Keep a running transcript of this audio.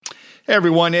Hey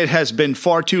everyone, it has been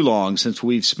far too long since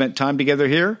we've spent time together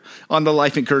here on the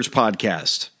Life Encouraged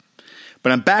podcast.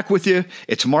 But I'm back with you.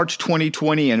 It's March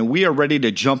 2020 and we are ready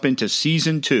to jump into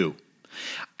Season 2.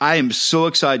 I am so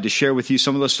excited to share with you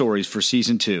some of the stories for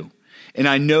Season 2, and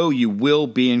I know you will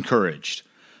be encouraged.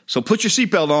 So put your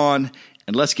seatbelt on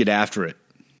and let's get after it.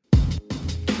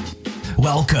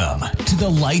 Welcome to the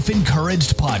Life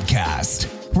Encouraged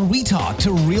podcast, where we talk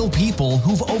to real people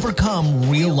who've overcome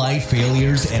real-life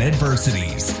failures and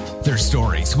adversities. Their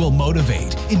stories will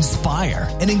motivate, inspire,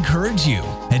 and encourage you.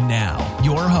 And now,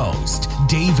 your host,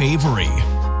 Dave Avery.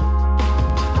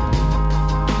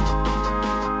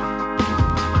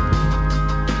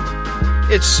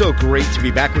 It's so great to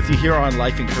be back with you here on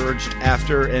Life Encouraged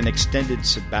after an extended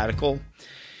sabbatical.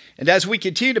 And as we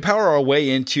continue to power our way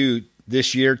into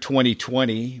this year,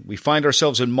 2020, we find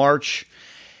ourselves in March,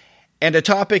 and a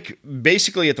topic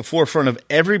basically at the forefront of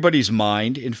everybody's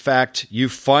mind. In fact, you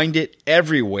find it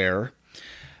everywhere.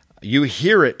 You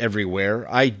hear it everywhere.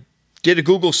 I did a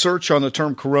Google search on the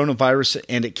term coronavirus,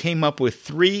 and it came up with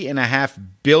 3.5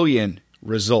 billion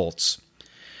results. I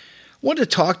want to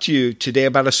talk to you today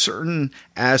about a certain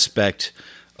aspect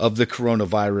of the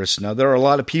coronavirus. Now, there are a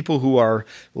lot of people who are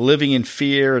living in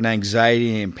fear and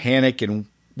anxiety and panic, and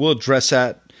we'll address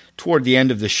that toward the end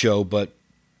of the show. But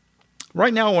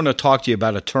right now, I want to talk to you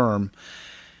about a term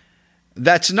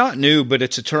that's not new, but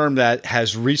it's a term that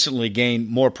has recently gained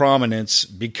more prominence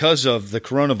because of the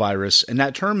coronavirus, and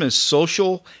that term is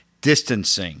social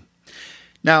distancing.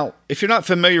 Now, if you're not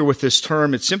familiar with this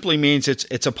term, it simply means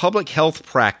it's a public health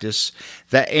practice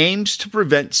that aims to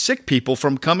prevent sick people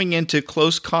from coming into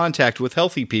close contact with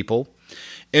healthy people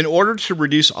in order to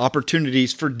reduce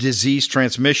opportunities for disease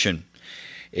transmission.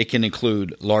 It can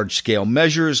include large-scale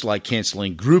measures like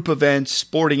canceling group events,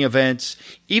 sporting events,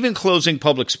 even closing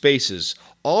public spaces,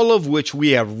 all of which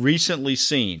we have recently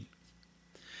seen.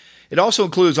 It also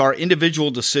includes our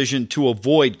individual decision to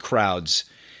avoid crowds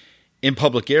in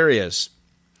public areas.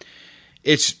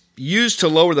 It's used to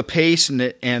lower the pace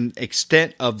and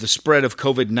extent of the spread of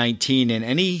COVID-19 in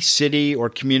any city or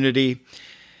community.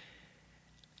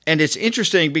 And it's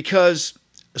interesting because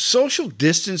social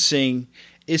distancing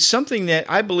is something that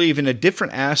I believe in a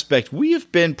different aspect we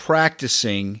have been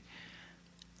practicing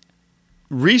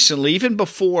recently, even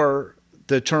before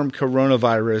the term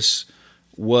coronavirus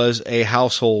was a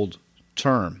household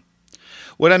term.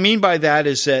 What I mean by that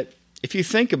is that if you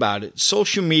think about it,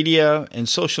 social media and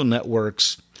social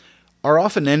networks are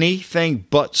often anything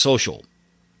but social.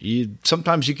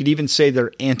 Sometimes you could even say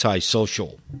they're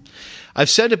antisocial. I've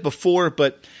said it before,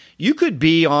 but you could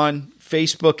be on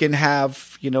Facebook and have,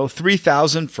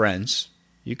 3,000 friends.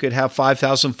 You could have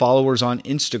 5,000 followers on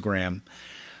Instagram.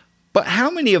 But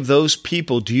how many of those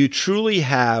people do you truly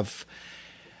have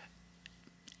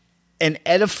an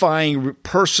edifying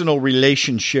personal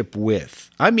relationship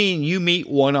with? I mean, you meet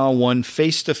one-on-one,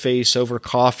 face-to-face over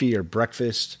coffee or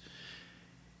breakfast.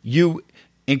 You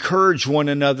encourage one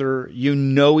another. You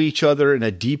know each other in a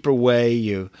deeper way.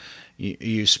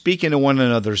 You speak into one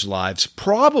another's lives.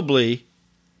 Probably,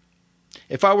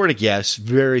 if I were to guess,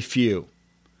 very few.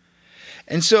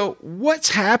 And so what's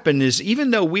happened is,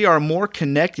 even though we are more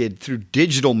connected through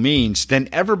digital means than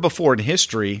ever before in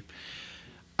history,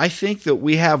 I think that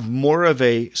we have more of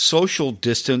a social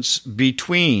distance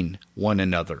between one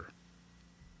another.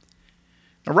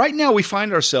 Now, right now, we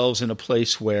find ourselves in a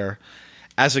place where,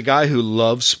 as a guy who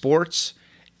loves sports,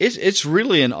 it's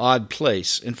really an odd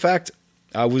place. In fact,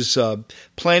 I was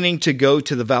planning to go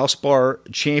to the Valspar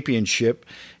Championship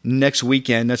next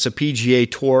weekend. That's a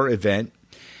PGA Tour event.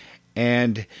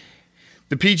 And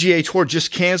the PGA Tour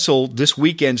just canceled this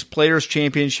weekend's Players'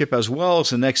 Championship as well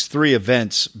as the next 3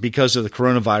 events because of the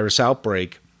coronavirus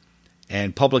outbreak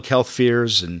and public health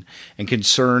fears and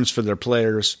concerns for their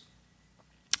players.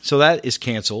 So that is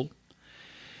canceled.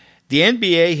 The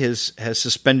NBA has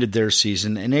suspended their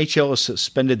season. NHL has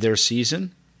suspended their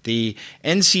season. The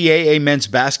NCAA men's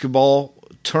basketball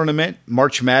tournament,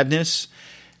 March Madness,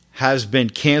 has been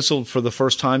canceled for the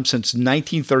first time since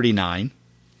 1939.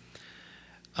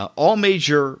 All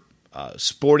major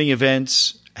sporting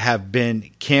events have been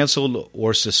canceled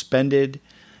or suspended.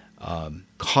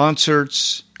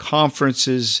 Concerts,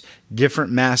 conferences,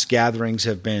 different mass gatherings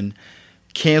have been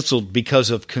canceled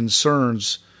because of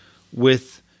concerns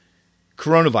with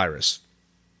coronavirus.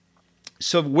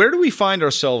 So where do we find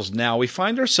ourselves now? We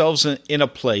find ourselves in a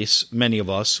place, many of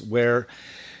us, where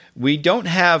we don't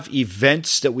have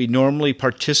events that we normally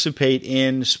participate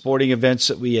in, sporting events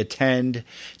that we attend,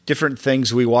 different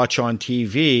things we watch on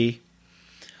TV.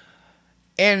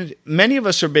 And many of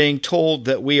us are being told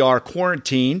that we are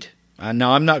quarantined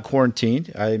Now, I'm not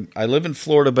quarantined. I live in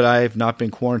Florida, but I have not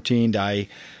been quarantined. I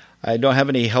don't have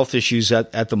any health issues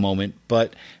at the moment,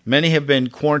 but many have been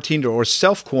quarantined or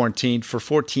self-quarantined for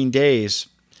 14 days.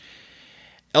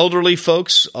 Elderly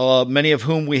folks, many of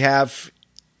whom we have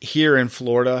here in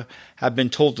Florida, have been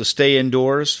told to stay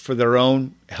indoors for their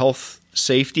own health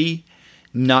safety,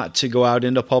 not to go out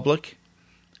into public.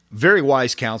 Very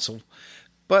wise counsel.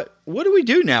 But what do we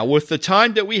do now with the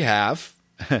time that we have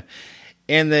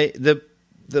and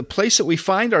the place that we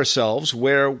find ourselves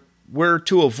where we're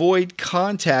to avoid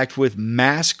contact with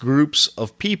mass groups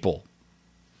of people?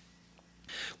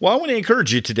 Well, I want to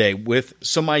encourage you today with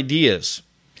some ideas,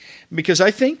 because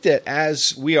I think that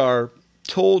as we are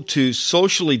told to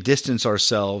socially distance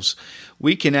ourselves,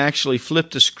 we can actually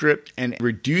flip the script and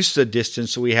reduce the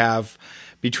distance that we have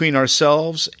between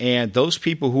ourselves and those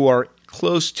people who are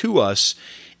close to us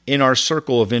in our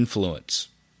circle of influence.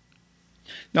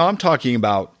 Now, I'm talking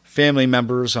about family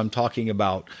members, I'm talking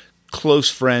about close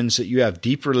friends that you have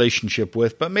deep relationship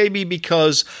with, but maybe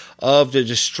because of the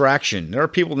distraction. There are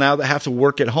people now that have to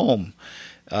work at home.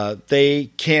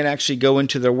 They can't actually go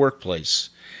into their workplace.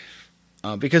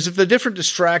 Because of the different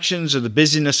distractions or the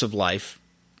busyness of life,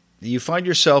 you find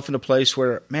yourself in a place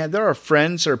where, man, there are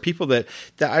friends or people that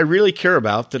I really care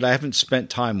about that I haven't spent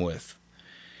time with.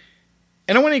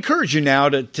 And I want to encourage you now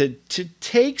to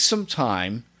take some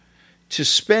time to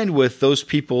spend with those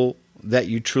people that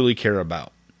you truly care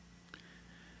about.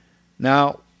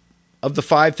 Now, of the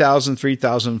 5,000,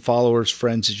 3,000 followers,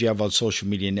 friends that you have on social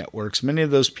media networks, many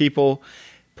of those people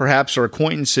perhaps are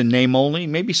acquaintance in name only.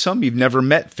 Maybe some you've never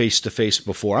met face-to-face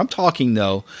before. I'm talking,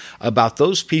 though, about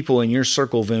those people in your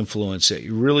circle of influence that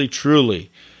you really,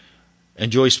 truly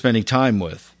enjoy spending time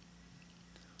with.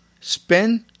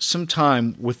 Spend some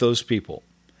time with those people.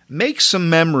 Make some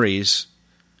memories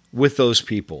with those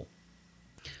people.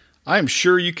 I am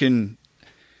sure you can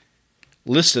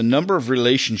list a number of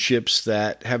relationships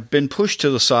that have been pushed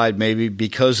to the side maybe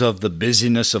because of the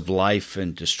busyness of life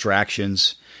and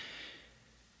distractions.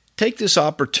 Take this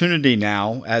opportunity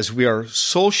now as we are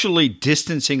socially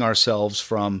distancing ourselves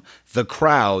from the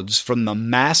crowds, from the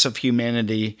mass of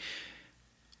humanity,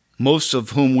 most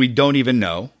of whom we don't even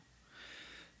know,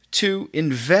 to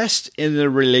invest in the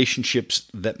relationships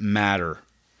that matter.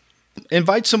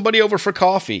 Invite somebody over for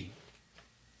coffee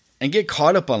and get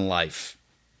caught up on life.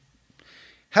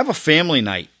 Have a family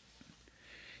night.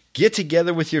 Get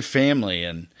together with your family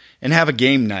and have a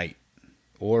game night.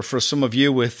 Or for some of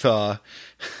you with the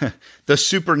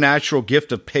supernatural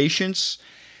gift of patience,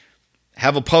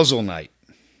 have a puzzle night.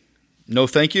 No,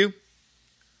 thank you.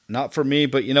 Not for me,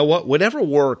 but you know what? Whatever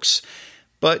works.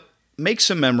 But make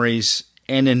some memories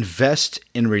and invest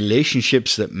in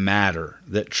relationships that matter,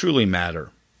 that truly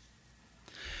matter.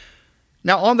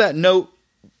 Now, on that note,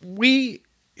 we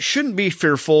shouldn't be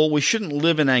fearful. We shouldn't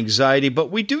live in anxiety, but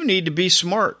we do need to be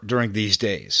smart during these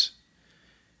days.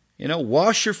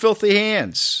 Wash your filthy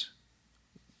hands.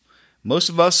 Most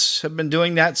of us have been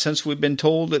doing that since we've been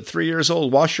told at 3 years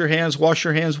old. Wash your hands, wash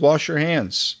your hands, wash your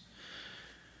hands.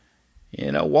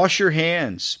 Wash your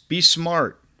hands. Be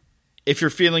smart. If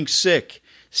you're feeling sick,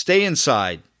 stay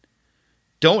inside.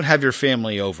 Don't have your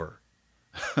family over.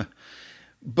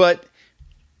 But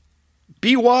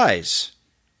be wise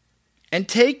and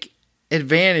take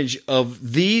advantage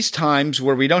of these times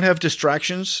where we don't have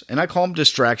distractions. And I call them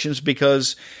distractions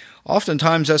because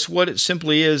oftentimes that's what it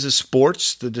simply is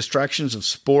sports, the distractions of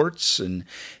sports and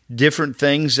different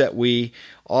things that we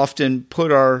often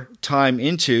put our time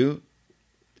into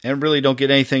and really don't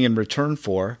get anything in return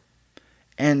for.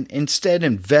 And instead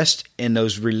invest in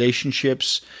those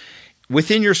relationships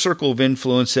within your circle of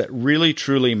influence that really,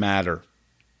 truly matter.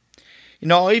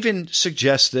 I'll even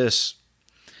suggest this.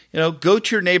 Go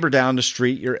to your neighbor down the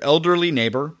street, your elderly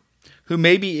neighbor, who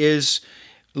maybe is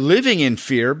living in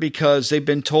fear because they've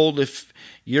been told if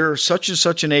you're such and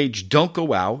such an age, don't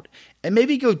go out. And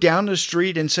maybe go down the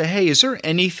street and say, hey, is there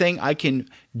anything I can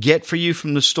get for you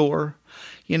from the store?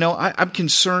 I'm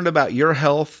concerned about your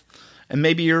health, and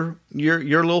maybe you're a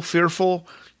little fearful.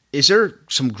 Is there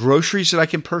some groceries that I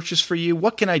can purchase for you?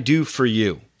 What can I do for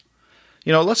you?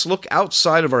 Let's look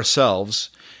outside of ourselves.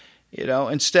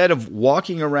 Instead of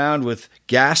walking around with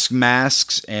gas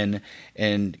masks and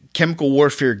chemical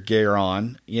warfare gear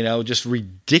on, just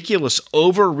ridiculous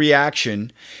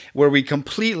overreaction where we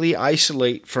completely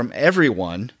isolate from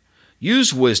everyone,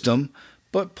 use wisdom,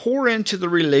 but pour into the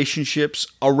relationships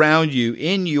around you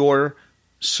in your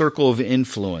circle of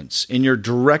influence, in your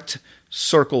direct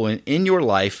circle in your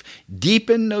life.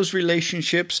 Deepen those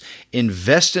relationships,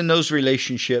 invest in those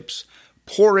relationships,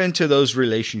 pour into those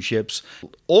relationships.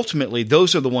 Ultimately,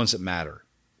 those are the ones that matter.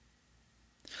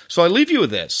 So I leave you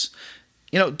with this.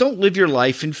 Don't live your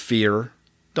life in fear.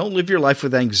 Don't live your life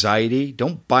with anxiety.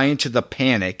 Don't buy into the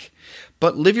panic,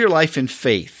 but live your life in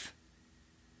faith.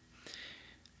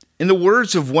 In the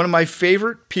words of one of my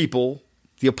favorite people,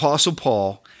 the Apostle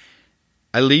Paul,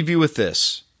 I leave you with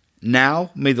this.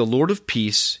 Now may the Lord of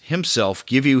peace himself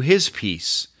give you his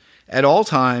peace at all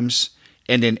times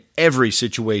and in every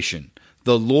situation.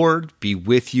 The Lord be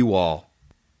with you all.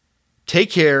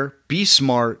 Take care, be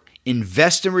smart,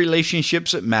 invest in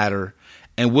relationships that matter,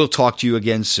 and we'll talk to you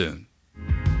again soon.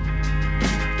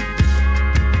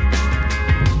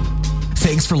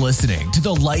 Thanks for listening to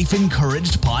the Life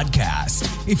Encouraged podcast.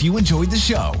 If you enjoyed the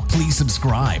show, please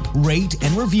subscribe, rate,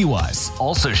 and review us.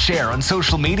 Also share on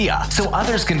social media so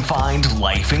others can find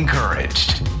Life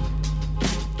Encouraged.